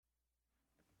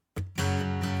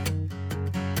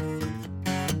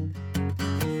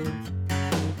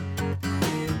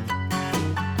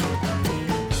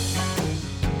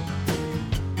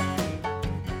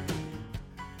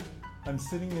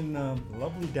sitting in a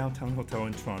lovely downtown hotel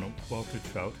in Toronto. Walter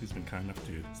Trout, who's been kind enough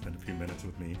to spend a few minutes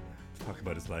with me to talk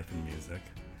about his life in music.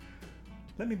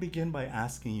 Let me begin by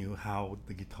asking you how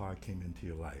the guitar came into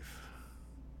your life.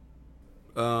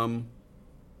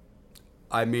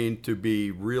 To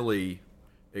be really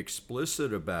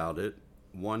explicit about it,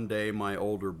 one day my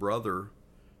older brother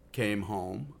came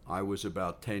home. I was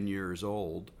about 10 years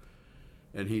old,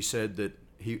 and he said that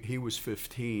he was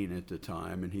 15 at the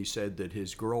time, and he said that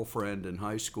his girlfriend in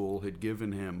high school had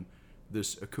given him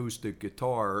this acoustic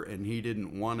guitar, and he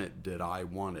didn't want it, did I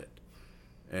want it?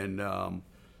 And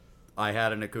I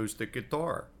had an acoustic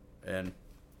guitar, and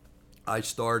I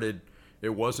started, it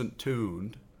wasn't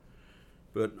tuned,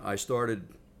 but I started,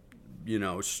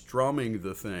 strumming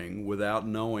the thing without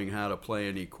knowing how to play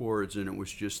any chords, and it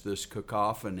was just this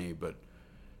cacophony, but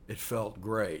it felt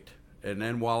great. And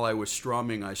then while I was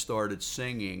strumming, I started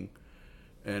singing,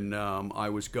 and I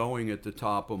was going at the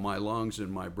top of my lungs,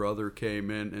 and my brother came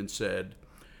in and said,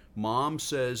 "Mom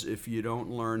says if you don't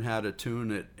learn how to tune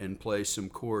it and play some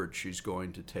chords, she's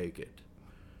going to take it."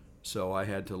 So I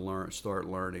had to start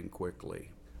learning quickly.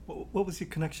 What was your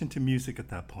connection to music at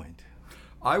that point?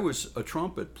 I was a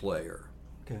trumpet player.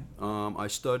 Okay. I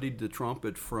studied the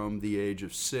trumpet from the age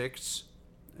of 6,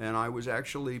 and I was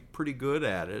actually pretty good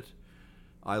at it.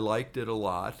 I liked it a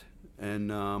lot,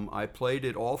 and I played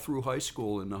it all through high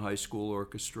school in the high school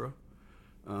orchestra,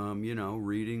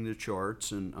 reading the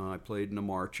charts, and I played in a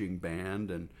marching band,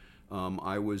 and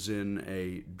I was in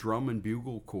a drum and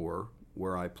bugle corps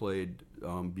where I played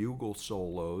bugle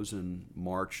solos and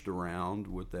marched around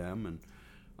with them, and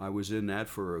I was in that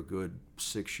for a good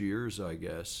 6 years, I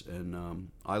guess, and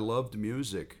I loved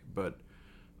music, but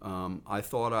I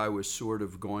thought I was sort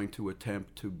of going to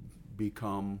attempt to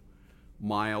become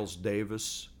Miles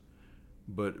Davis,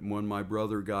 but when my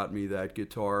brother got me that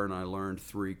guitar and I learned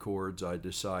 3 chords, I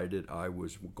decided I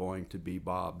was going to be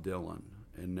Bob Dylan.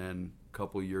 And then a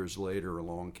couple years later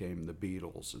along came the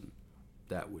Beatles, and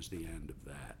that was the end of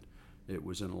that. It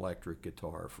was an electric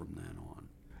guitar from then on.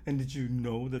 And did you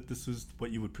know that this was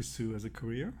what you would pursue as a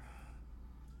career?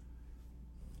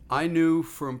 I knew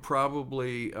from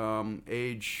probably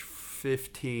age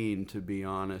 15, to be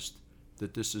honest,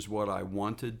 that this is what I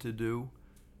wanted to do.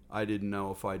 I didn't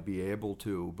know if I'd be able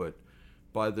to, but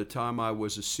by the time I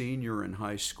was a senior in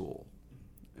high school,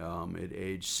 at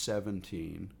age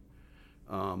 17,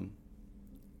 I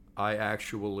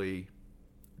actually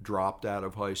dropped out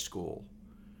of high school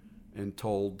and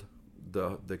told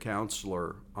the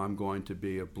counselor I'm going to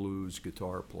be a blues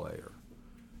guitar player.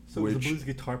 So you was a blues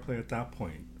guitar player at that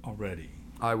point already?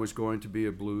 I was going to be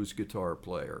a blues guitar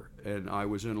player, and I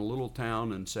was in a little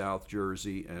town in South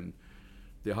Jersey, and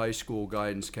the high school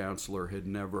guidance counselor had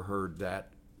never heard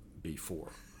that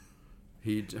before.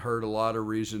 He'd heard a lot of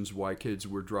reasons why kids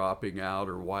were dropping out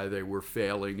or why they were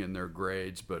failing in their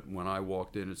grades, but when I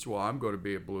walked in and said, "Well, I'm going to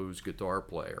be a blues guitar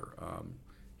player,"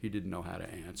 he didn't know how to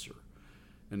answer.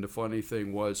 And the funny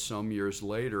thing was, some years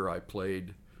later, I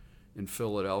played in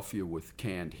Philadelphia with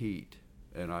Canned Heat,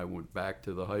 and I went back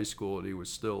to the high school, and he was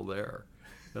still there.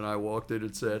 And I walked in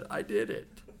and said, "I did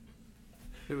it."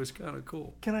 It was kind of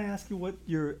cool. Can I ask you what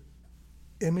your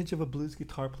image of a blues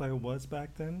guitar player was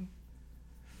back then?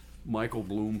 Michael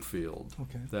Bloomfield.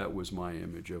 Okay. That was my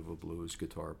image of a blues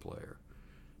guitar player.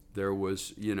 There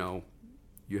was,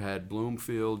 you had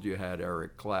Bloomfield, you had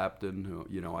Eric Clapton.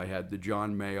 I had the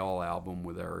John Mayall album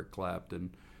with Eric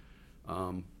Clapton.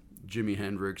 Jimi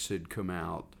Hendrix had come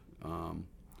out.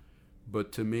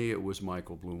 But to me, it was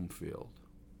Michael Bloomfield.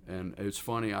 And it's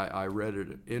funny, I read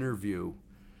an interview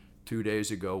 2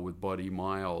 days ago with Buddy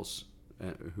Miles,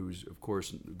 who's, of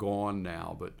course, gone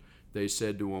now, but they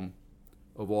said to him,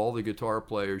 of all the guitar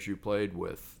players you played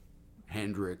with,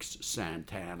 Hendrix,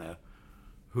 Santana,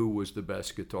 who was the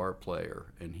best guitar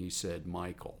player? And he said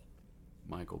Michael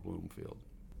Bloomfield.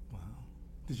 Wow.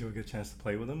 Did you ever get a chance to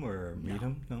play with him or meet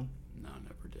him? No? No,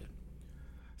 never did.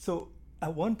 So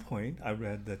at one point, I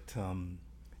read that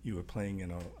you were playing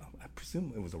in I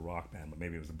presume it was a rock band, but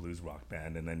maybe it was a blues rock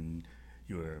band, and then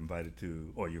you were invited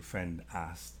to, or your friend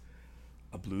asked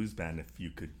a blues band if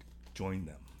you could join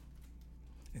them.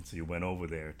 And so you went over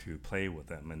there to play with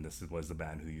them, and this was the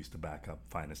band who used to back up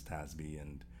Finest Tasby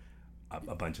and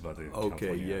a bunch of other. Okay,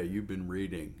 California. Yeah, you've been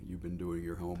reading, you've been doing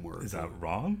your homework. Is that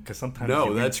wrong? Because sometimes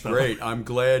no, that's great. I'm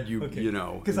glad you, okay.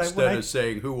 Instead of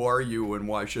saying who are you and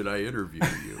why should I interview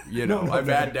you, no, I've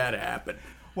had that happen.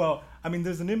 Well,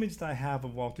 there's an image that I have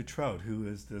of Walter Trout, who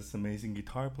is this amazing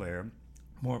guitar player,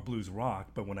 more blues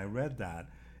rock. But when I read that,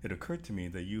 it occurred to me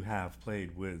that you have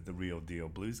played with the real deal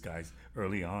blues guys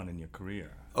early on in your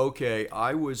career. Okay,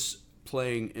 I was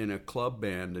playing in a club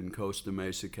band in Costa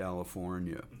Mesa,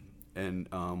 California. And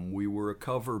we were a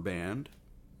cover band.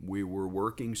 We were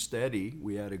working steady.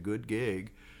 We had a good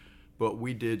gig. But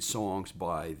we did songs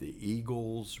by the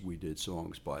Eagles. We did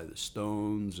songs by the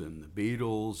Stones and the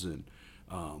Beatles. And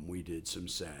we did some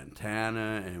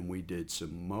Santana. And we did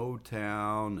some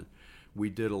Motown. We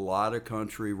did a lot of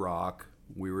country rock.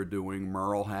 We were doing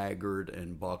Merle Haggard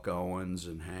and Buck Owens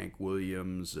and Hank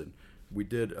Williams. And we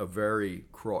did a very,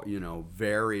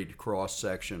 varied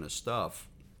cross-section of stuff.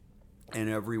 And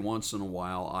every once in a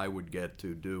while, I would get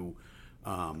to do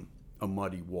a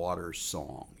Muddy Waters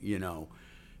song,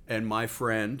 And my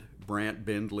friend, Brant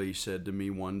Bindley, said to me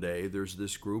one day, there's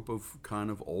this group of kind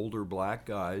of older black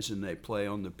guys, and they play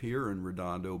on the pier in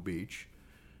Redondo Beach,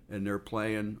 and they're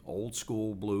playing old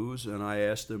school blues. And I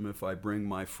asked him, if I bring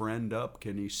my friend up,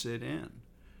 can he sit in?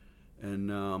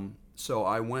 And so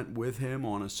I went with him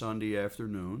on a Sunday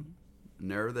afternoon, and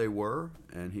there they were.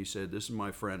 And he said, this is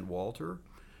my friend Walter.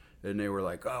 And they were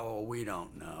like, oh, we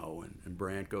don't know. And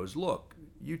Brant goes, look,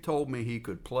 you told me he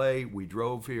could play. We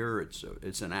drove here.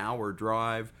 It's an hour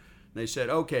drive. And they said,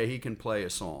 okay, he can play a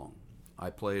song. I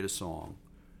played a song.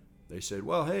 They said,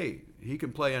 well, hey, he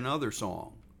can play another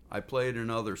song. I played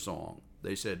another song.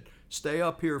 They said, stay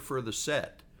up here for the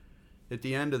set. At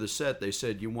the end of the set, they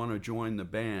said, you want to join the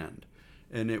band?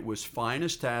 And it was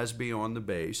Finest Tasby on the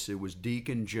bass. It was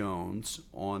Deacon Jones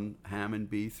on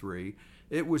Hammond B3.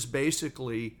 It was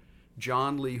basically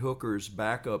John Lee Hooker's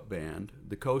backup band,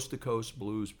 the Coast to Coast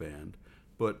Blues Band,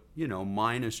 but,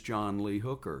 minus John Lee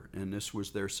Hooker. And this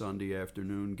was their Sunday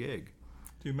afternoon gig.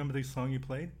 Do you remember the song you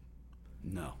played?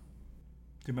 No.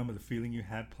 Do you remember the feeling you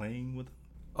had playing with them?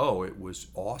 Oh, it was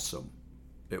awesome.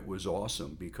 It was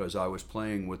awesome because I was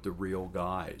playing with the real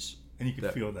guys. And you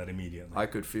could feel that immediately. I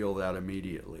could feel that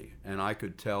immediately. And I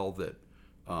could tell that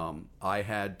I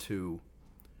had to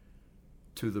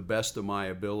the best of my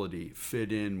ability,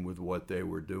 fit in with what they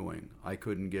were doing. I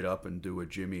couldn't get up and do a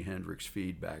Jimi Hendrix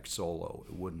feedback solo.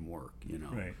 It wouldn't work,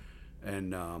 Right.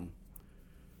 And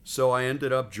so I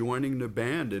ended up joining the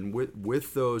band. And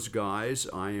with those guys,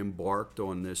 I embarked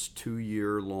on this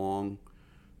 2-year-long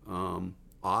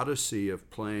odyssey of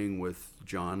playing with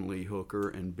John Lee Hooker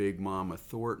and Big Mama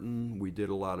Thornton. We did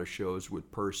a lot of shows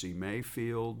with Percy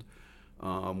Mayfield.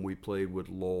 We played with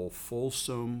Lowell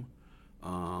Fulsom.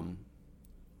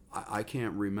 I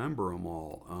can't remember them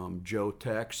all. Joe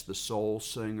Tex, the soul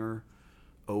singer.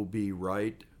 O.B.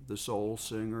 Wright, the soul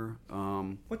singer.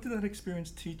 What did that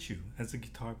experience teach you as a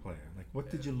guitar player? Like, what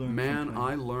did you learn? Man,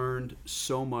 I learned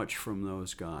so much from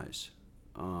those guys.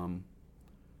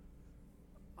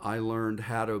 I learned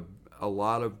a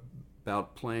lot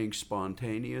about playing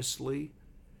spontaneously,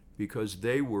 because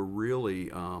they were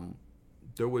really,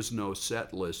 there was no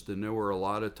set list, and there were a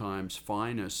lot of times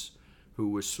Finest, who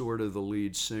was sort of the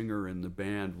lead singer in the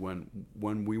band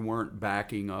when we weren't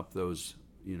backing up those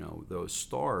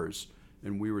stars,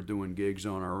 and we were doing gigs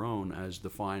on our own as the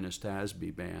Finest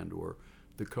Tasby Band or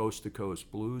the Coast to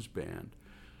Coast Blues Band.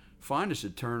 Finest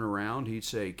would turn around, he'd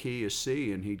say key is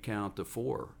C, and he'd count to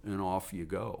 4, and off you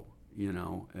go,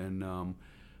 And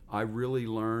I really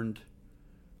learned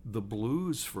the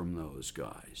blues from those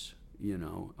guys.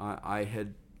 I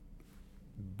had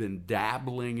been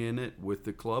dabbling in it with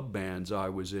the club bands I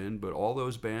was in, but all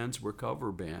those bands were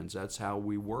cover bands. That's how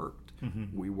we worked.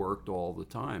 Mm-hmm. We worked all the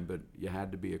time, but you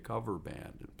had to be a cover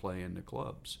band and play in the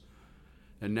clubs.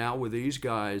 And now with these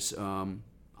guys,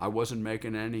 I wasn't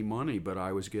making any money, but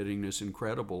I was getting this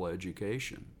incredible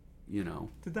education,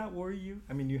 Did that worry you?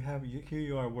 I mean, here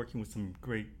you are working with some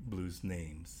great blues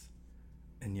names,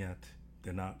 and yet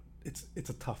they're not, it's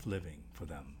a tough living for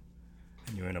them.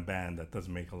 And you're in a band that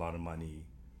doesn't make a lot of money.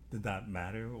 Did that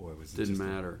matter, or was it Didn't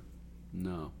matter.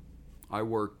 No. I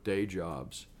worked day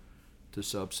jobs to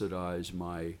subsidize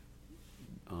my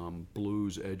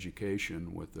blues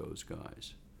education with those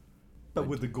guys. But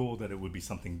with the goal that it would be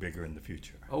something bigger in the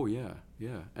future. Oh, yeah.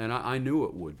 And I knew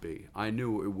it would be. I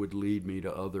knew it would lead me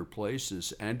to other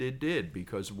places, and it did,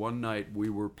 because one night we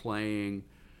were playing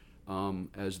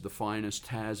as the Finest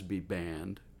Tasby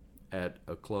Band at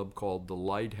a club called the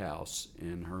Lighthouse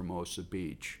in Hermosa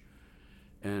Beach.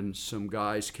 And some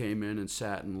guys came in and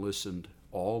sat and listened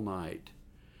all night.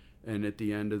 And at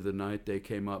the end of the night, they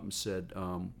came up and said,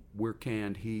 we're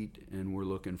Canned Heat, and we're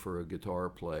looking for a guitar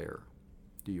player.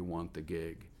 Do you want the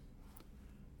gig?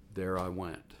 There I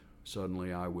went.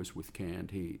 Suddenly I was with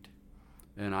Canned Heat.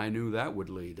 And I knew that would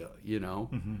lead,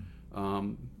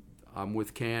 Mm-hmm. I'm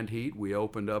with Canned Heat. We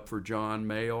opened up for John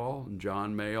Mayall, and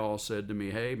John Mayall said to me,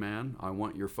 hey, man, I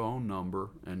want your phone number.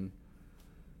 And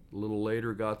a little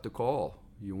later got the call.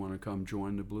 You want to come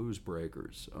join the Blues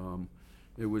Breakers?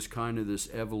 It was kind of this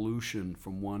evolution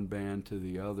from one band to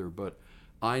the other. But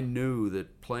I knew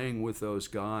that playing with those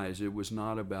guys, it was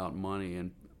not about money.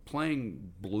 And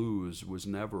playing blues was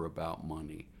never about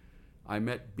money. I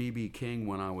met B.B. King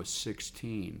when I was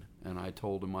 16, and I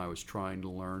told him I was trying to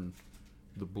learn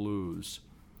the blues.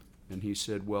 And he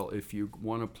said, well, if you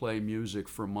want to play music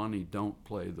for money, don't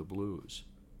play the blues.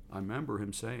 I remember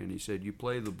him saying, he said, you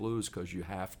play the blues because you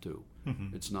have to.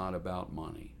 Mm-hmm. It's not about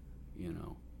money, you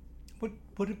know. What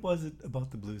was it about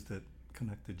the blues that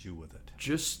connected you with it?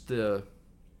 Just the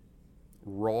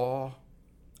raw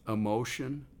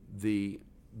emotion, the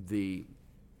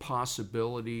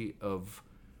possibility of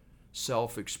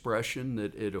self-expression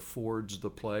that it affords the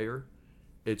player.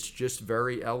 It's just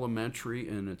very elementary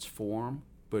in its form,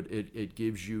 but it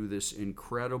gives you this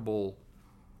incredible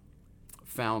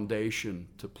foundation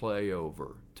to play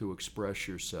over, to express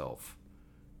yourself.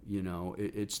 You know,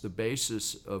 it's the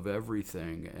basis of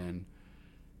everything, and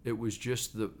it was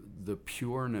just the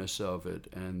pureness of it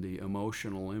and the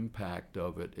emotional impact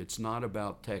of it. It's not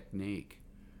about technique.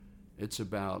 It's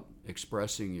about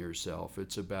expressing yourself.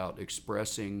 It's about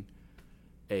expressing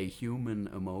a human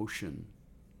emotion,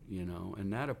 you know,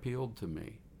 and that appealed to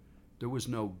me. There was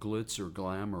no glitz or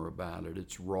glamour about it.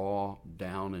 It's raw,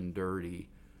 down and dirty,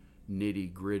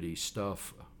 nitty-gritty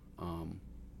stuff.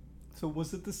 So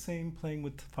was it the same playing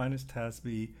with Finest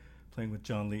Tasby, playing with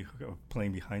John Lee Hooker,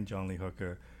 playing behind John Lee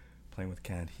Hooker, playing with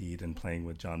Canned Heat, and playing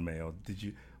with John Mayall?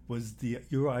 Was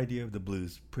your idea of the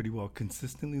blues pretty well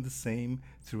consistently the same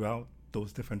throughout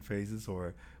those different phases,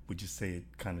 or would you say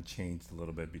it kind of changed a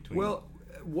little bit between? Well,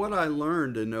 what I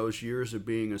learned in those years of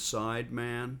being a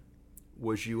sideman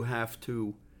was you have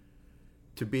to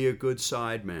be a good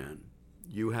sideman,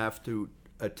 you have to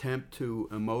attempt to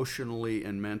emotionally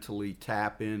and mentally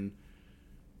tap in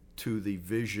to the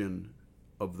vision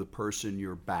of the person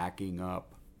you're backing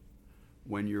up.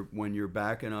 When you're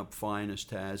backing up Finest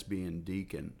Tasby and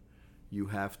Deacon, you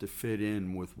have to fit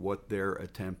in with what they're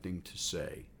attempting to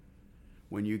say.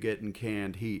 When you get in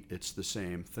Canned Heat, it's the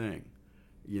same thing,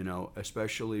 you know,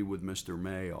 especially with Mr.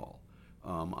 Mayall.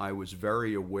 I was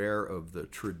very aware of the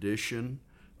tradition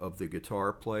of the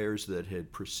guitar players that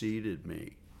had preceded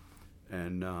me.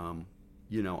 And,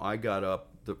 you know, I got up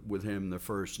with him the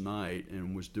first night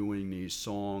and was doing these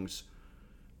songs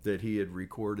that he had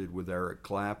recorded with Eric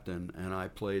Clapton, and I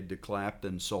played the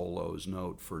Clapton solos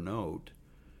note for note.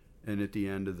 And at the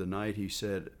end of the night, he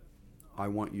said, I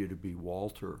want you to be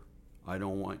Walter. I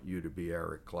don't want you to be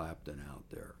Eric Clapton out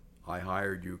there. I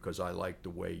hired you because I like the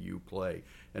way you play.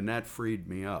 And that freed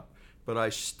me up. But I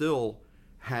still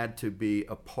had to be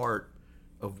a part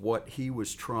of what he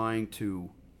was trying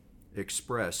to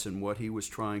express and what he was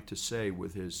trying to say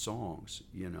with his songs,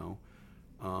 you know.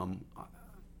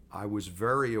 I was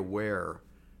very aware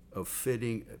of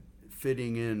fitting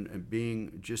in and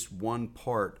being just one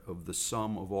part of the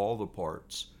sum of all the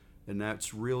parts. And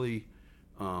that's really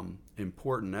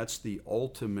important. That's the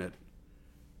ultimate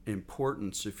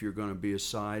importance if you're going to be a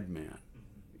sideman.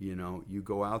 You know, you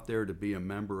go out there to be a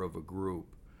member of a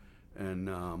group.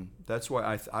 And that's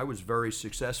why I was very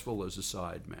successful as a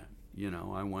sideman. You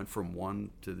know, I went from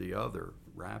one to the other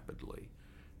rapidly.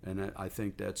 And I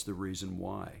think that's the reason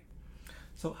why.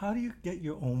 So how do you get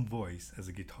your own voice as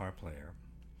a guitar player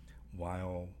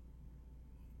while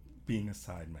being a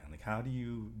sideman? Like, how do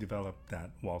you develop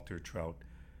that Walter Trout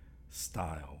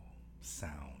style,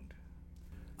 sound?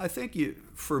 I think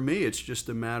for me, it's just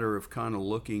a matter of kind of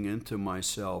looking into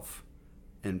myself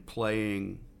and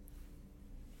playing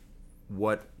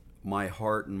what my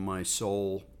heart and my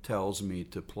soul tells me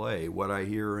to play, what I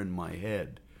hear in my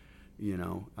head. You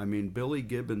know, I mean, Billy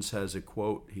Gibbons has a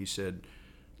quote. He said,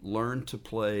 learn to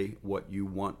play what you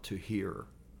want to hear.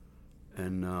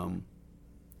 And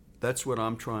that's what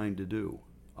I'm trying to do.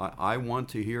 I want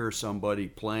to hear somebody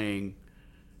playing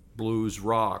blues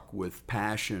rock with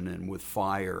passion and with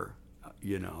fire,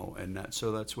 you know, and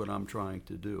so that's what I'm trying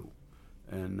to do.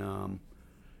 And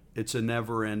it's a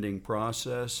never-ending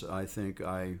process. I think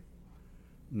I'm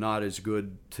not as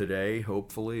good today,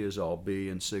 hopefully, as I'll be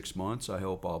in 6 months. I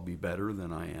hope I'll be better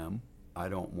than I am. I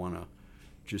don't want to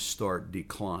just start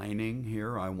declining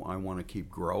here. I want to keep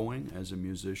growing as a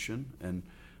musician. And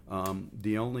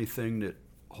the only thing that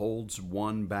holds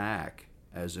one back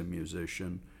as a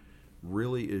musician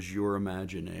really is your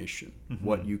imagination,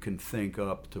 what you can think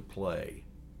up to play,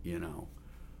 you know.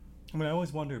 I mean, I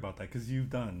always wonder about that because you've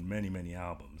done many, many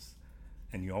albums,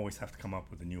 and you always have to come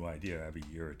up with a new idea every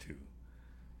year or two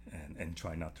and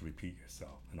try not to repeat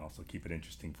yourself and also keep it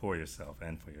interesting for yourself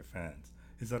and for your fans.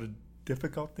 Is that a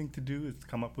difficult thing to do, is to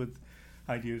come up with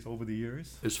ideas over the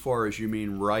years? As far as you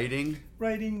mean writing,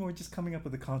 Writing or just coming up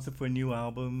with a concept for a new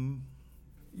album?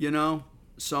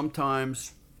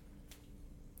 sometimes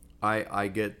I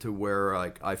get to where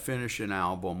like I finish an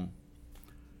album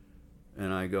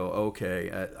and I go,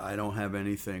 okay, I don't have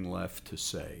anything left to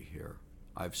say here.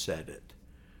 I've said it.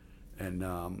 And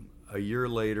a year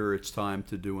later, it's time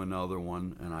to do another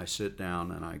one, and I sit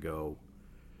down and I go,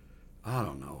 I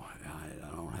don't know,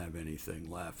 I don't have anything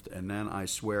left. And then I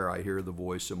swear I hear the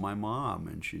voice of my mom,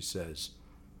 and she says,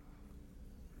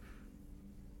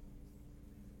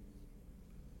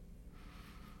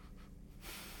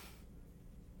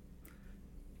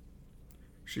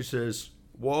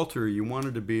 Walter, you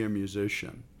wanted to be a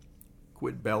musician.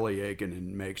 Quit belly aching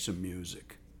and make some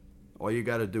music. All you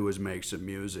got to do is make some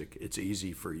music. It's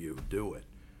easy for you. Do it.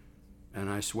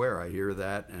 And I swear I hear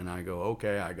that and I go,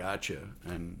 okay, I got you.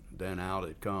 And then out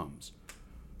it comes.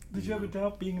 Did you ever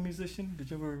doubt being a musician?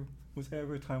 Was there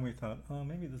ever a time where you thought, oh,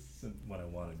 maybe this isn't what I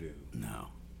want to do? No,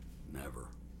 never.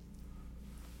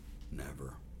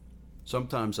 Never.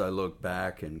 Sometimes I look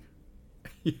back and,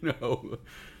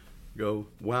 go,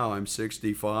 wow, I'm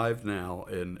 65 now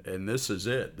and this is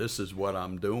it. This is what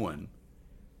I'm doing.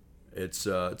 It's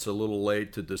a little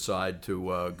late to decide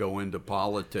to go into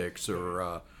politics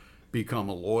or become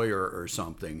a lawyer or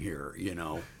something here,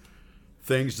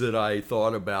 Things that I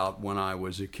thought about when I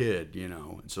was a kid,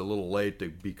 It's a little late to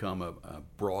become a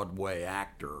Broadway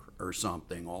actor or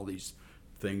something. All these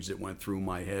things that went through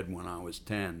my head when I was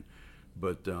 10.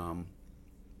 But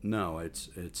no,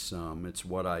 it's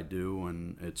what I do,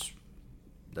 and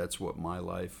that's what my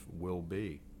life will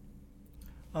be.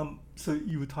 So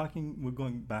we're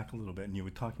going back a little bit, and you were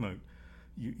talking about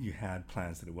you had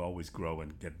plans that it would always grow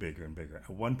and get bigger and bigger. At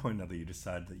one point or another, you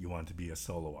decided that you wanted to be a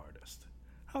solo artist.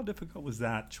 How difficult was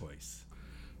that choice?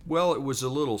 Well, it was a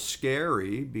little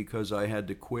scary because I had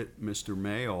to quit Mr.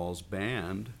 Mayall's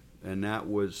band, and that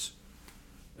was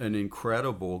an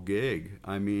incredible gig.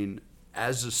 I mean,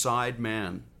 as a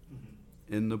sideman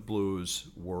in the blues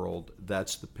world,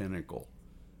 that's the pinnacle.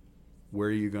 Where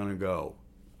are you going to go?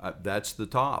 That's the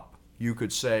top. You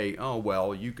could say, oh,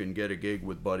 well, you can get a gig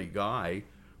with Buddy Guy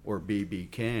or B.B.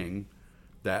 King.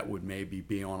 That would maybe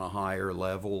be on a higher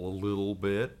level a little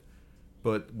bit.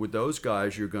 But with those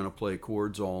guys, you're going to play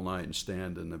chords all night and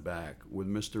stand in the back. With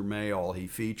Mr. Mayall, he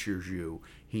features you.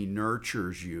 He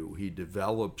nurtures you. He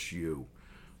develops you.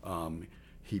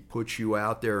 He puts you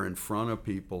out there in front of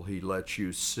people. He lets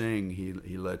you sing.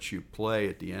 He lets you play.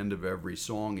 At the end of every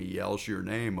song, he yells your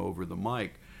name over the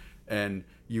mic. And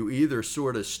you either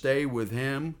sort of stay with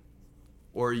him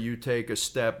or you take a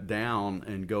step down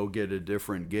and go get a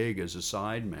different gig as a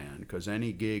sideman, because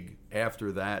any gig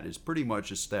after that is pretty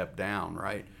much a step down,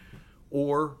 right?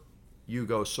 Or you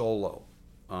go solo.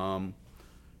 And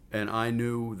I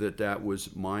knew that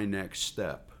was my next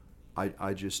step.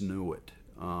 I just knew it.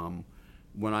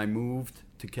 When I moved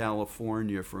to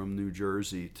California from New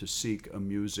Jersey to seek a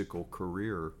musical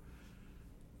career,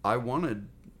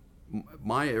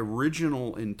 my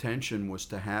original intention was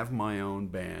to have my own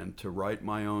band, to write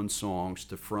my own songs,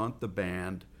 to front the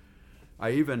band.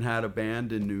 I even had a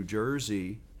band in New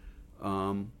Jersey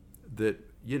that,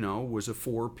 was a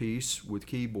 4-piece with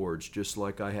keyboards, just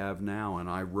like I have now, and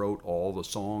I wrote all the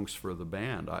songs for the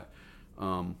band.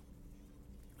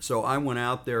 So I went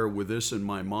out there with this in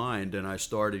my mind, and I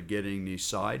started getting these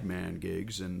sideman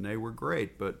gigs, and they were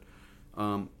great. But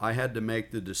I had to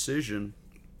make the decision,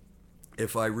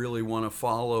 if I really want to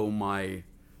follow my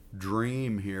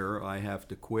dream here, I have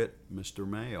to quit Mr.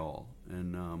 Mayall.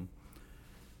 And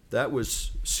that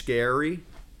was scary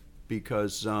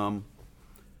because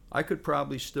I could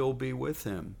probably still be with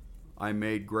him. I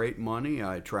made great money.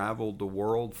 I traveled the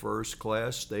world first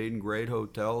class, stayed in great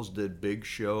hotels, did big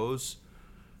shows.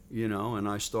 And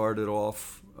I started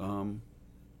off,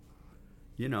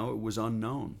 it was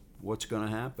unknown what's going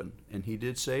to happen. And he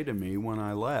did say to me when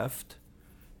I left,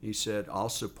 he said, I'll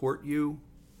support you,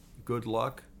 good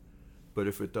luck, but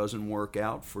if it doesn't work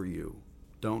out for you,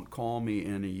 don't call me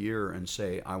in a year and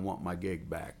say, I want my gig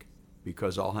back,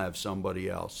 because I'll have somebody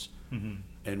else. Mm-hmm.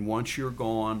 And once you're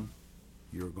gone,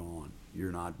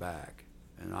 you're not back.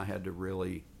 And I had to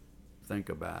really think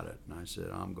about it. And I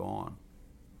said, I'm gone.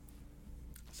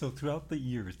 So throughout the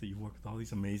years that you worked with all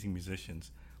these amazing musicians,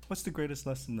 what's the greatest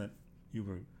lesson that you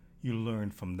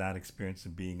learned from that experience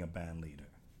of being a band leader?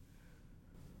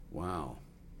 Wow.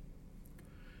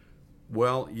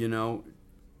 Well,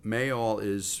 Mayall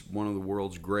is one of the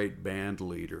world's great band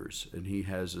leaders, and he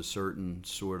has a certain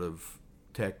sort of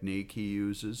technique he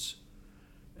uses,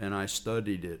 and I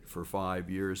studied it for 5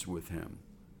 years with him.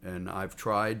 And I've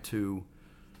tried to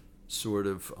sort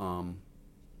of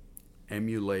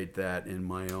emulate that in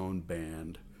my own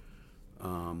band.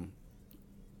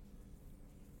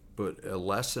 But a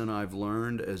lesson I've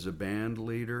learned as a band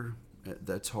leader,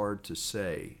 that's hard to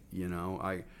say. You know,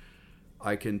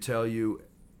 I can tell you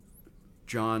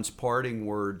John's parting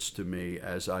words to me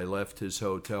as I left his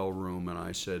hotel room and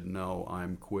I said, "No,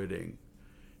 I'm quitting."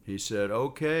 He said,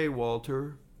 "Okay,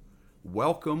 Walter,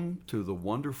 welcome to the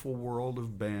wonderful world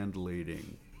of band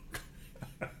leading."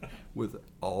 With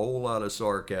a whole lot of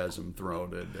sarcasm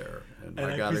thrown in there, and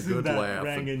I got a good that laugh.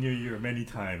 Rang in your ear many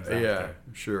times. After. Yeah,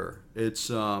 sure. It's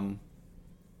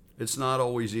not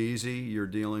always easy. You're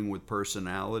dealing with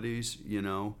personalities, you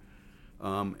know.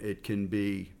 It can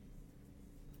be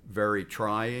very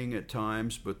trying at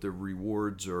times, but the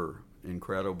rewards are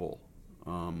incredible.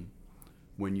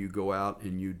 When you go out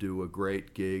and you do a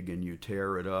great gig and you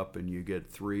tear it up and you get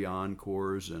 3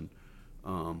 encores, and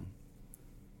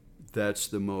that's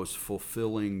the most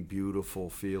fulfilling, beautiful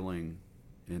feeling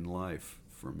in life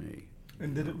for me.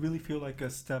 And did it really feel like a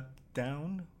step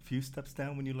down, a few steps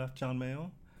down when you left John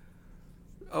Mayall?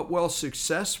 Well,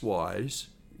 success-wise,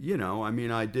 you know, I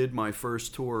mean, I did my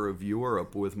first tour of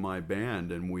Europe with my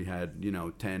band, and we had, you know,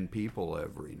 10 people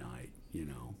every night, you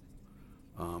know.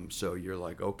 So you're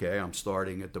like, okay, I'm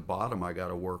starting at the bottom. I got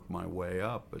to work my way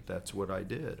up. But that's what I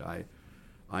did.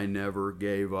 I never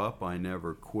gave up. I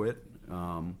never quit.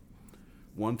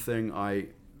 One thing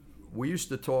we used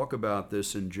to talk about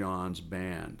this in John's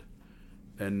band,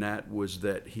 and that was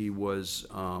that he was,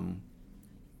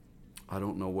 I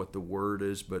don't know what the word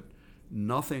is, but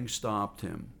nothing stopped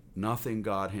him. Nothing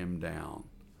got him down.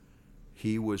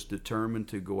 He was determined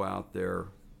to go out there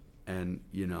and,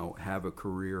 you know, have a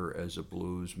career as a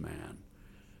blues man.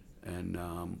 And,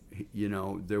 you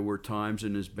know, there were times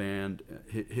in his band,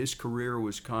 his career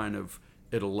was kind of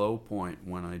at a low point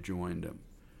when I joined him.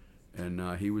 And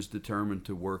he was determined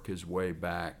to work his way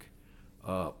back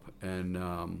up.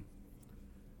 And,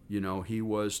 you know, he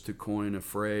was, to coin a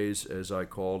phrase, as I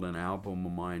called an album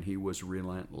of mine, he was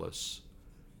relentless.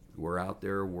 We're out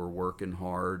there, we're working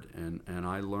hard, and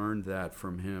I learned that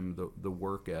from him, the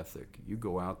work ethic. You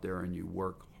go out there and you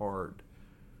work hard.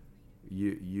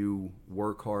 You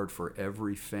work hard for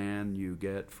every fan you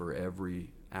get, for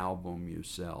every album you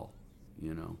sell,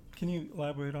 you know. Can you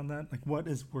elaborate on that? Like, what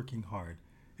is working hard?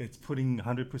 It's putting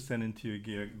 100% into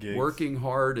your gigs? Working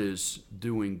hard is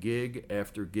doing gig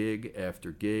after gig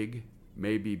after gig,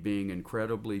 maybe being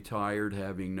incredibly tired,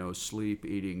 having no sleep,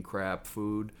 eating crap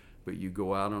food, but you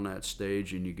go out on that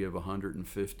stage and you give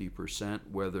 150%,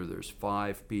 whether there's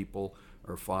 5 people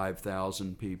or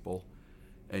 5,000 people,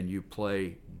 and you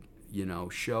play, you know,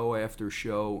 show after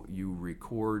show, you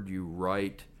record, you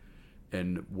write,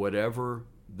 and whatever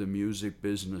the music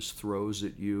business throws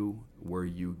at you, where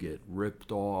you get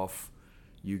ripped off,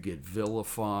 you get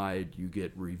vilified, you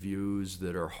get reviews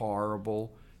that are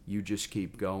horrible, you just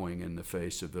keep going in the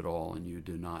face of it all, and you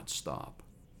do not stop.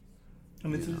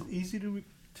 And it's easy to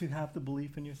have the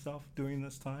belief in yourself during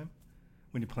this time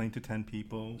when you're playing to 10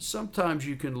 people? Sometimes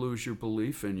you can lose your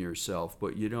belief in yourself,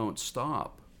 but you don't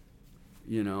stop.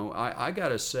 You know, I got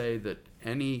to say that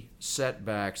any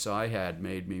setbacks I had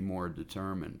made me more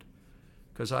determined,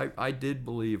 because I did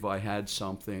believe I had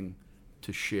something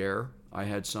to share, I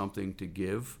had something to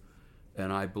give,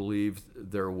 and I believed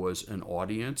there was an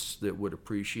audience that would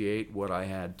appreciate what I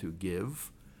had to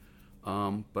give.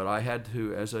 But I had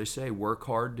to, as I say, work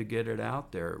hard to get it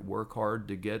out there, work hard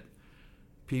to get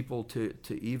people to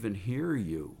even hear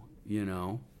you, you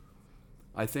know.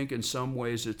 I think in some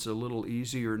ways it's a little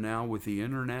easier now with the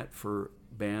internet for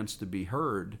bands to be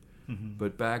heard,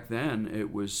 but back then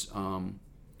it was,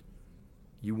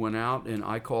 you went out, and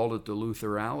I called it the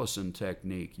Luther Allison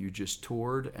technique. You just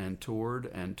toured and toured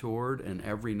and toured, and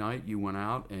every night you went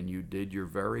out and you did your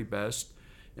very best.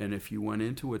 And if you went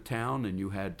into a town and you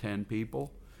had 10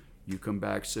 people, you come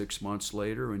back 6 months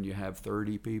later and you have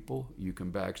 30 people. You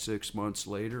come back 6 months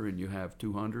later and you have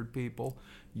 200 people.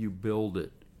 You build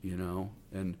it, you know.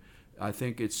 And I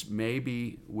think it's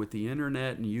maybe with the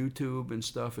internet and YouTube and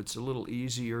stuff, it's a little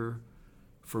easier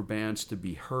for bands to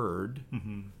be heard,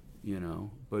 you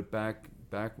know. But back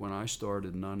when I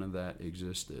started, none of that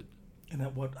existed. And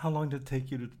how long did it take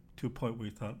you to a point where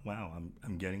you thought, wow,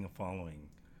 I'm getting a following?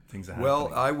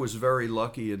 Well, I was very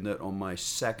lucky in that on my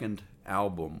second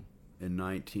album in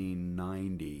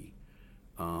 1990,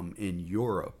 in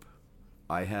Europe,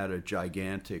 I had a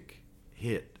gigantic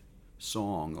hit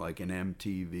song, like an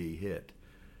MTV hit.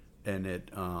 And it,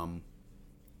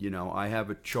 you know, I have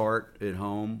a chart at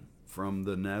home from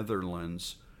the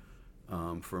Netherlands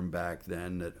from back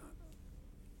then that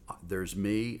there's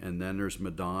me, and then there's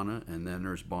Madonna, and then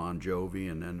there's Bon Jovi,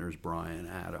 and then there's Bryan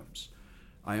Adams.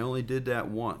 I only did that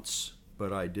once,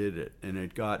 but I did it, and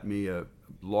it got me a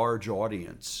large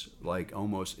audience, like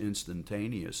almost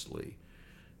instantaneously.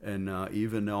 And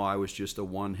even though I was just a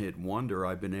one-hit wonder,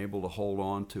 I've been able to hold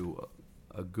on to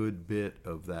a good bit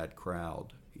of that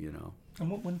crowd, you know.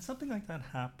 And when something like that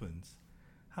happens,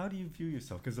 how do you view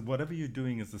yourself? Because whatever you're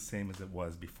doing is the same as it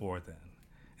was before then.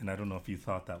 And I don't know if you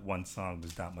thought that one song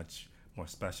was that much more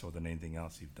special than anything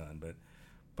else you've done, but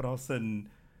all of a sudden,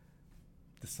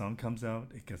 the song comes out,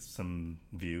 it gets some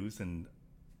views, and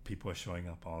people are showing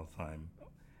up all the time,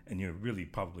 and you're really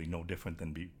probably no different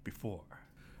than before.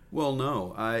 Well,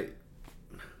 no,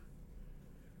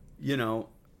 you know,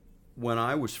 when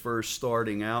I was first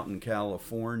starting out in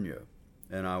California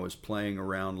and I was playing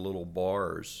around little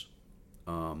bars,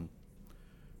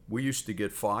 we used to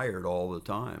get fired all the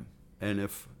time. And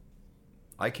if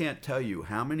I can't tell you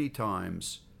how many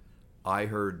times I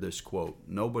heard this quote,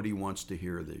 "Nobody wants to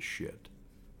hear this shit.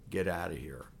 Get out of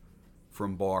here,"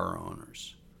 from bar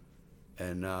owners.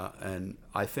 And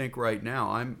I think right now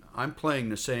I'm playing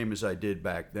the same as I did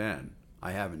back then.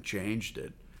 I haven't changed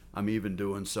it. I'm even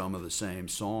doing some of the same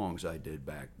songs I did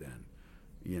back then.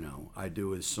 You know, I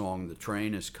do his song "The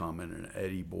Train Is Coming," an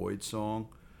Eddie Boyd song.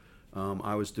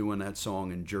 I was doing that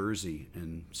song in Jersey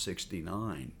in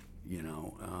 '69. You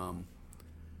know,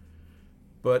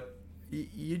 but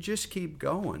you just keep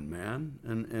going, man.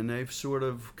 And they've sort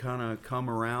of kind of come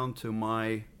around to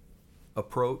my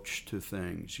approach to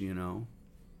things, you know.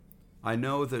 I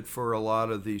know that for a lot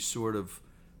of these sort of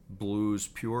blues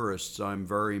purists, I'm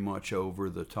very much over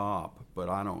the top, but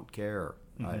I don't care.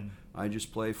 Mm-hmm. I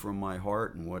just play from my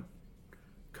heart, and what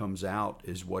comes out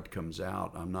is what comes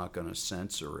out. I'm not going to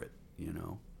censor it, you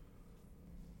know.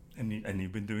 And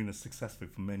you've been doing this successfully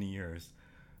for many years.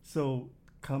 So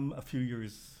come a few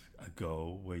years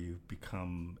ago where you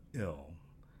become ill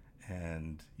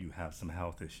and you have some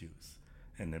health issues,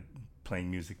 and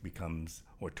playing music becomes,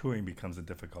 or touring becomes, a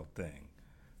difficult thing.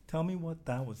 Tell me what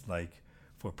that was like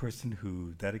for a person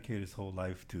who dedicated his whole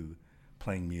life to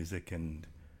playing music, and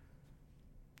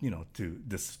you know, to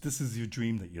this is your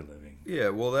dream that you're living. Yeah,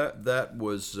 well, that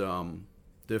was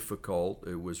difficult.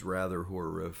 It was rather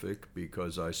horrific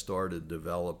because I started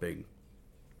developing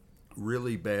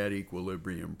really bad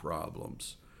equilibrium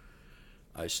problems.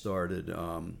 I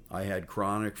had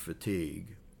chronic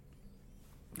fatigue.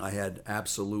 I had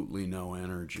absolutely no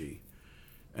energy.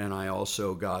 And I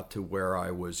also got to where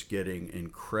I was getting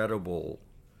incredible,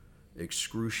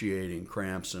 excruciating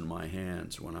cramps in my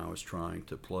hands when I was trying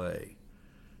to play.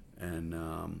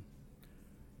 And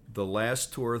the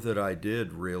last tour that I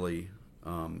did, really,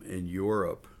 in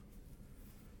Europe,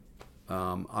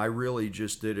 I really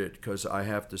just did it because I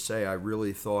have to say I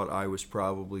really thought I was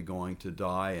probably going to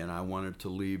die, and I wanted to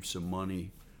leave some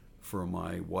money for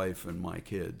my wife and my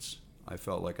kids. I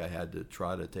felt like I had to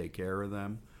try to take care of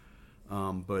them.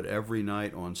 But every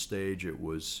night on stage it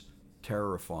was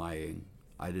terrifying.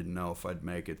 I didn't know if I'd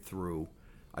make it through.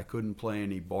 I couldn't play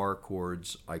any bar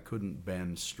chords. I couldn't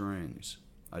bend strings.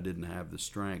 I didn't have the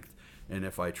strength. And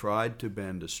if I tried to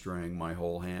bend a string, my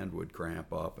whole hand would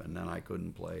cramp up, and then I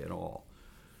couldn't play at all.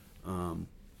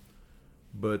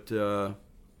 But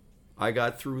I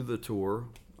got through the tour.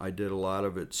 I did a lot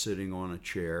of it sitting on a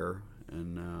chair,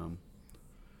 and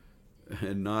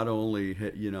not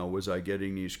only, you know, was I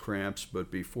getting these cramps, but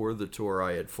before the tour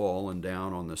I had fallen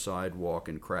down on the sidewalk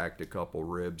and cracked a couple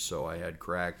ribs, so I had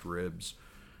cracked ribs.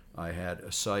 I had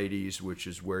ascites, which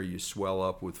is where you swell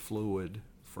up with fluid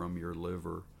from your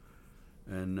liver.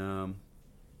 And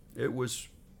it was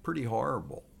pretty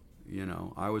horrible. You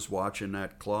know, I was watching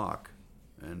that clock,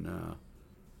 and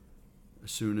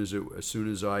as soon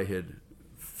as I had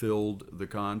filled the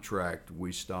contract,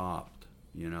 we stopped,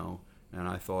 you know. And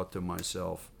I thought to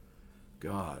myself,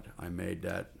 God, I made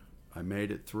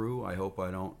it through. I hope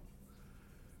I don't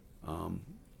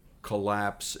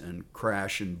collapse and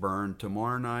crash and burn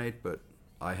tomorrow night, but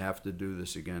I have to do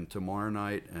this again tomorrow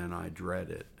night, and I dread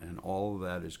it. And all of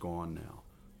that is gone now.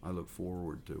 I look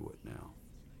forward to it now.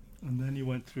 And then you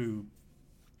went through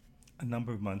a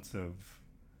number of months of,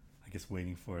 I guess,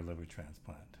 waiting for a liver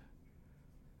transplant.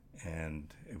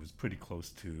 And it was pretty close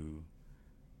to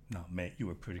you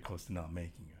were pretty close to not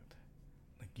making it.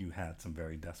 Like, you had some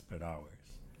very desperate hours.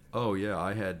 Oh yeah,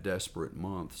 I had desperate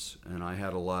months, and I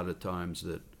had a lot of times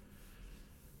that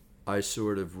I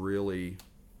sort of wanted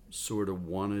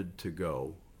to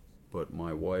go, but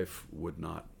my wife would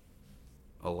not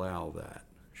allow that.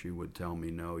 She would tell me,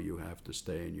 no, you have to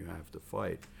stay and you have to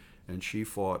fight. And she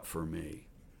fought for me,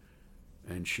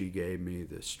 and she gave me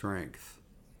the strength.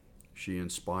 She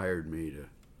inspired me to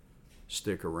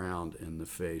stick around in the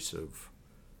face of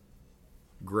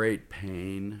great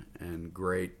pain and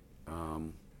great,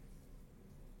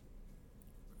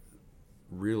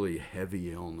 really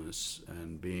heavy illness,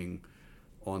 and being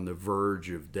on the verge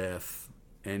of death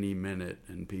any minute,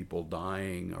 and people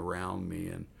dying around me,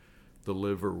 and the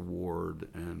liver ward,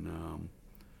 and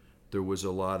there was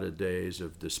a lot of days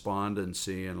of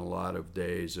despondency and a lot of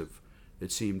days of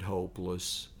it seemed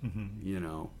hopeless, you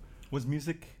know. Was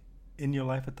music in your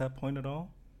life at that point at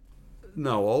all?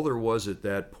 No, all there was at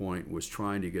that point was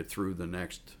trying to get through the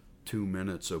next 2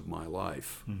 minutes of my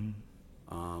life,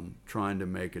 trying to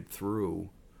make it through.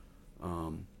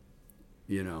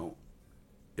 You know,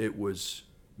 it was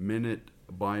minute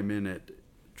by minute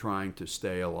trying to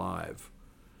stay alive.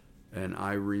 And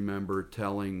I remember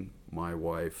telling my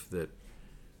wife that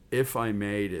if I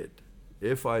made it,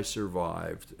 if I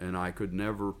survived and I could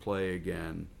never play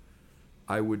again,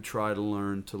 I would try to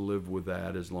learn to live with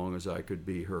that as long as I could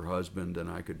be her husband and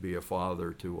I could be a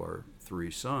father to our 3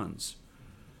 sons.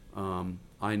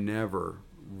 I never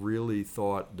really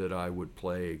thought that I would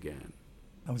play again.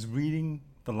 I was reading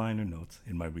the liner notes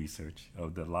in my research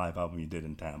of the live album you did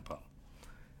in Tampa.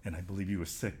 And I believe you were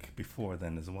sick before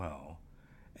then as well.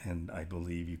 And I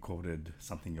believe you quoted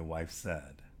something your wife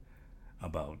said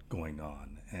about going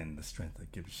on and the strength that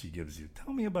she gives you.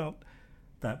 Tell me about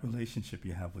that relationship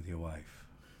you have with your wife.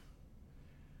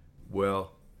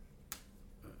 Well,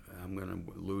 I'm going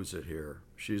to lose it here.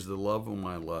 She's the love of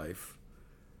my life.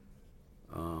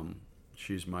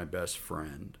 She's my best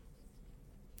friend.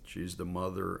 She's the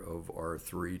mother of our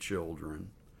 3 children.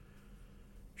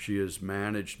 She has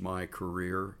managed my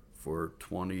career for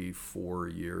 24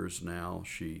 years now.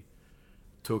 She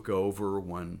took over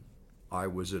when I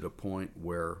was at a point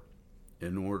where,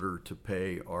 in order to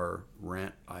pay our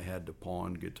rent, I had to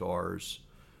pawn guitars.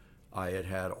 I had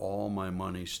had all my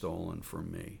money stolen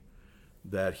from me.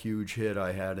 That huge hit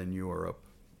I had in Europe,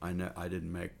 I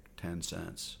didn't make 10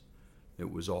 cents.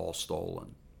 It was all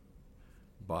stolen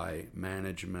by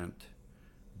management,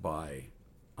 by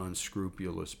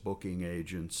unscrupulous booking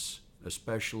agents,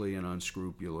 especially an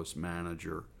unscrupulous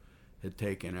manager, had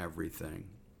taken everything.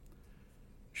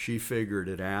 She figured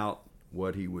it out,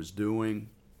 what he was doing.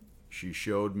 She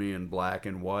showed me in black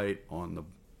and white on the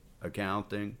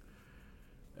accounting.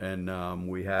 And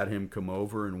we had him come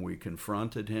over and we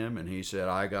confronted him, and he said,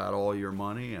 I got all your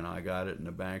money and I got it in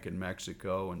a bank in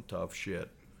Mexico, and tough shit.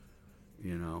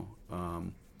 You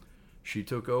know, she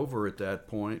took over at that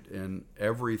point, and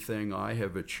everything I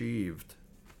have achieved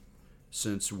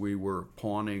since we were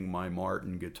pawning my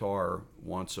Martin guitar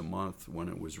once a month when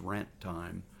it was rent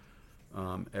time,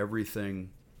 everything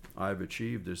I've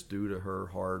achieved is due to her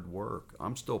hard work.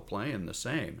 I'm still playing the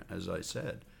same, as I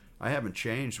said. I haven't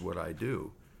changed what I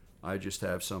do. I just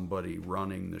have somebody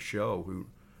running the show who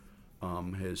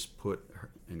has put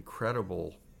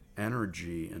incredible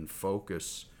energy and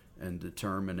focus and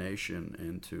determination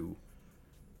into,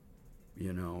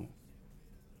 you know,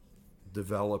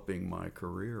 developing my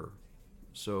career.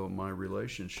 So my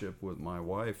relationship with my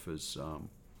wife is,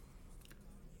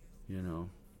 you know,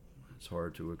 it's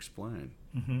hard to explain,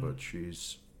 but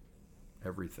she's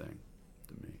everything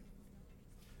to me.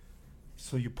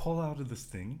 So you pull out of this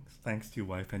thing, thanks to your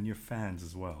wife and your fans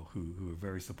as well, who are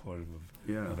very supportive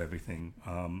of everything.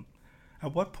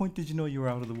 At what point did you know you were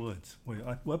out of the woods?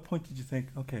 At what point did you think,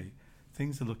 okay,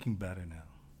 things are looking better now?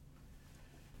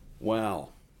 Wow.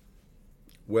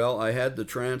 Well, I had the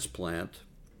transplant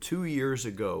 2 years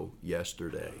ago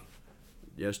yesterday.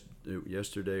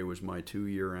 Yesterday was my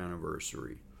 2-year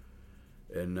anniversary.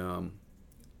 And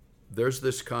there's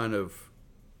this kind of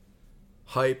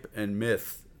hype and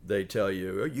myth. They tell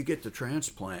you, oh, you get the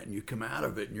transplant and you come out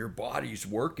of it and your body's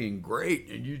working great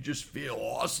and you just feel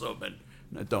awesome. And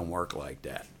it don't work like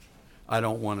that. I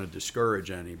don't want to discourage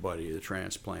anybody. The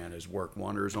transplant has worked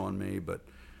wonders on me, but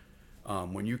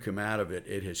when you come out of it,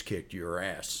 it has kicked your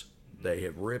ass. They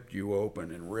have ripped you open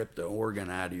and ripped the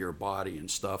organ out of your body and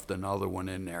stuffed another one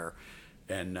in there.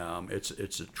 And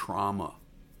it's a trauma,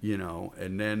 you know.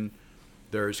 And then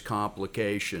there's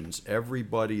complications.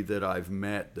 Everybody that I've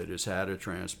met that has had a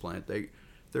transplant,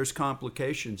 there's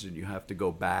complications, and you have to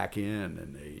go back in.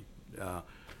 And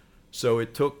so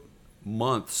it took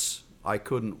months. I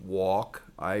couldn't walk.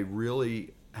 I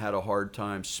really had a hard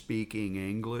time speaking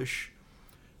English.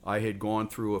 I had gone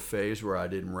through a phase where I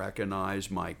didn't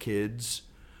recognize my kids.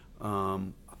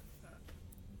 When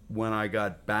I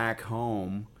got back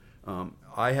home,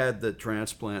 I had the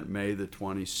transplant May the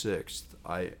 26th.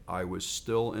 I was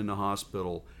still in the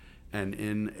hospital and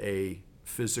in a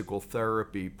physical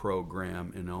therapy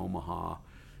program in Omaha.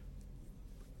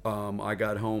 I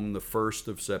got home the 1st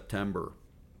of September.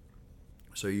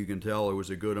 So you can tell it was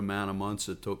a good amount of months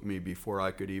it took me before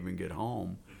I could even get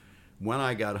home. When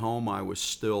I got home, I was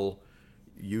still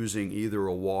using either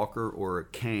a walker or a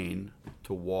cane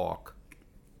to walk.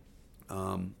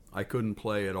 I couldn't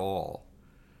play at all.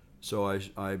 So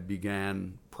I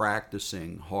began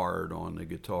practicing hard on the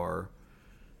guitar.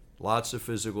 Lots of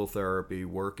physical therapy,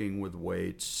 working with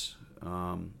weights.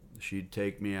 She'd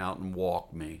take me out and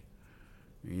walk me.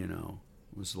 You know,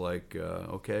 it was like,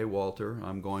 okay, Walter,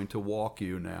 I'm going to walk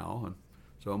you now. And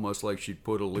it's almost like she'd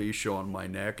put a leash on my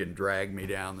neck and drag me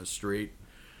down the street.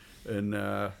 And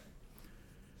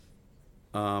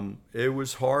it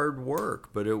was hard work,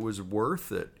 but it was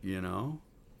worth it, you know.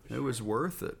 It was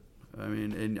worth it. I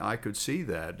mean, and I could see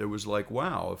that. It was like,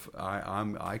 wow, if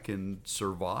I can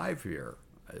survive here.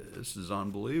 This is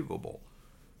unbelievable,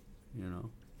 you know.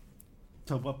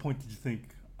 So at what point did you think,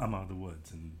 I'm out of the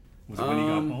woods? And was it when you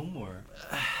got home, or?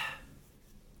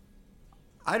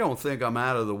 I don't think I'm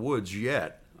out of the woods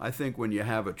yet. I think when you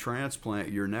have a transplant,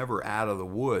 you're never out of the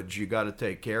woods. You got to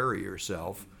take care of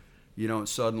yourself. You don't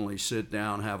suddenly sit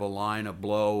down, have a line of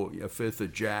blow, a fifth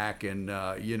of jack, and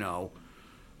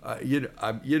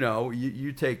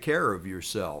you take care of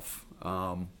yourself.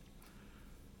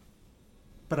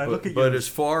 But as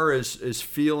far as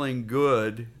feeling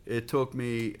good, it took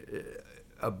me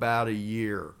about a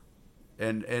year.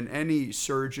 And any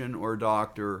surgeon or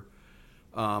doctor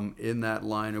in that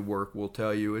line of work will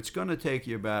tell you it's going to take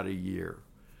you about a year.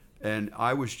 And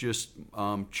I was just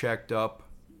checked up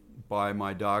by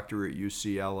my doctor at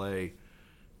UCLA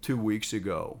 2 weeks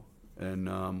ago.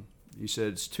 And he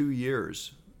said, it's 2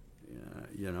 years.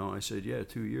 I said, yeah,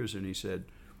 2 years. And he said,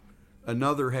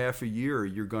 another half a year,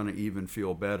 you're going to even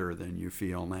feel better than you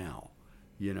feel now.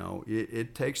 You know,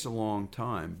 it takes a long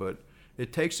time, but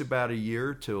it takes about a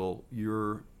year till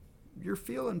you're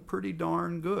feeling pretty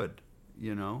darn good,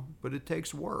 you know, but it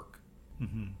takes work.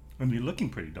 Mm-hmm. And you're looking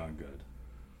pretty darn good.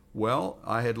 Well,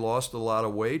 I had lost a lot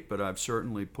of weight, but I've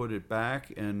certainly put it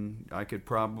back, and I could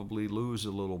probably lose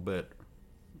a little bit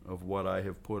of what I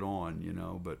have put on, you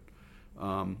know, but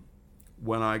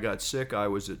when I got sick, I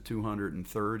was at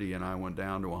 230 and I went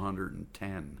down to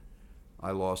 110.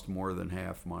 I lost more than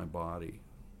half my body,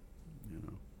 you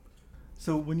know.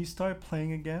 So when you start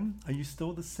playing again, are you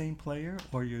still the same player,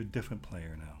 or you're a different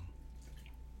player now?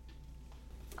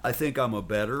 I think I'm a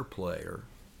better player.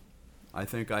 I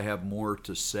think I have more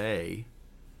to say.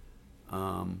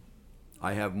 I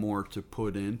have more to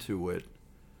put into it.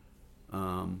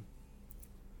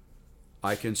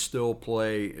 I can still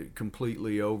play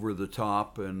completely over the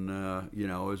top, and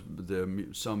as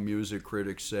some music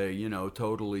critics say,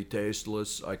 totally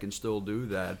tasteless. I can still do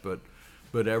that, but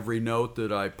every note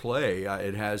that I play,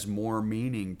 it has more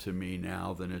meaning to me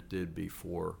now than it did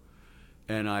before.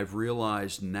 And I've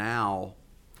realized now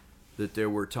that there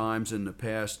were times in the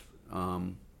past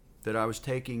that I was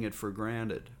taking it for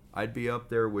granted. I'd be up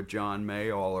there with John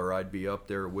Mayall, or I'd be up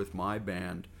there with my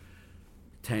band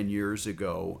 10 years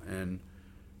ago, and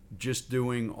just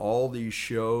doing all these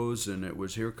shows, and it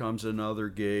was here comes another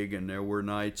gig, and there were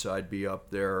nights I'd be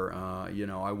up there,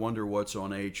 I wonder what's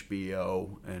on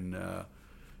HBO, and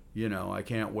I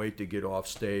can't wait to get off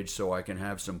stage so I can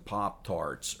have some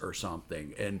Pop-Tarts or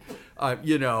something. And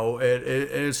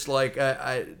it's like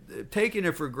I taking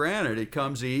it for granted. It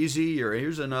comes easy, or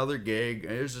here's another gig,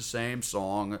 here's the same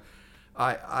song.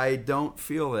 I don't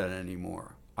feel that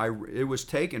anymore. It was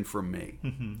taken from me,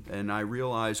 mm-hmm. and I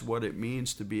realized what it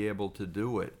means to be able to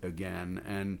do it again.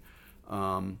 And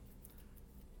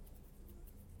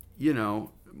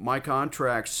my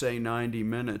contracts say 90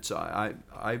 minutes.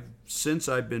 Since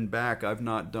I've been back, I've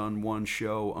not done one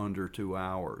show under 2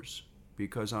 hours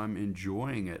because I'm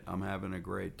enjoying it. I'm having a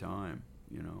great time,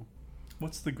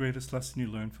 What's the greatest lesson you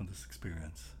learned from this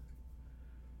experience?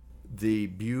 The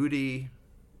beauty,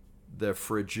 the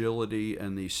fragility,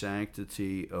 and the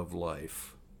sanctity of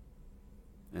life,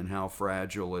 and how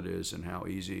fragile it is and how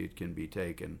easy it can be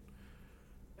taken,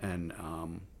 and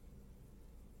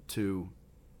to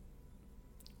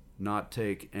not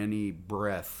take any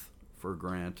breath for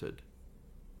granted,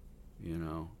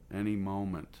 any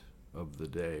moment of the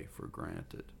day for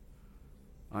granted.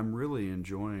 I'm really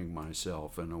enjoying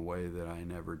myself in a way that I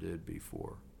never did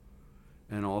before.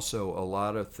 And also a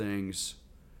lot of things,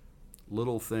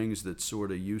 little things that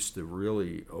sort of used to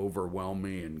really overwhelm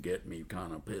me and get me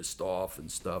kind of pissed off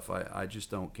and stuff, I just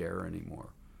don't care anymore.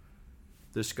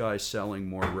 This guy's selling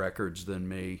more records than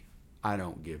me. I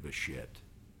don't give a shit.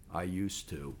 I used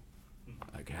to.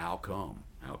 Like, how come?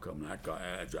 How come that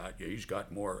guy, he's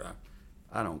got more?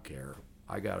 I don't care.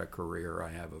 I got a career. I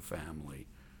have a family.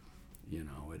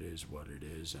 It is what it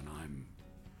is, and I'm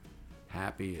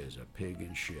happy as a pig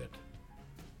in shit.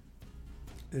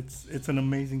 it's an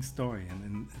amazing story,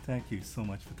 and thank you so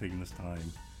much for taking this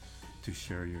time to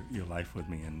share your life with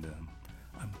me. And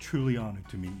I'm truly honored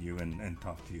to meet you and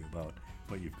talk to you about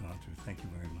what you've gone through. Thank you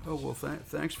very much. Oh, well,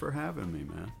 thanks for having me,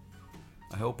 man.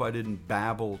 I hope I didn't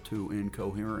babble too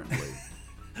incoherently.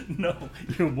 No,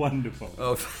 you're wonderful.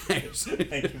 Oh, thanks.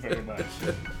 Thank you very much.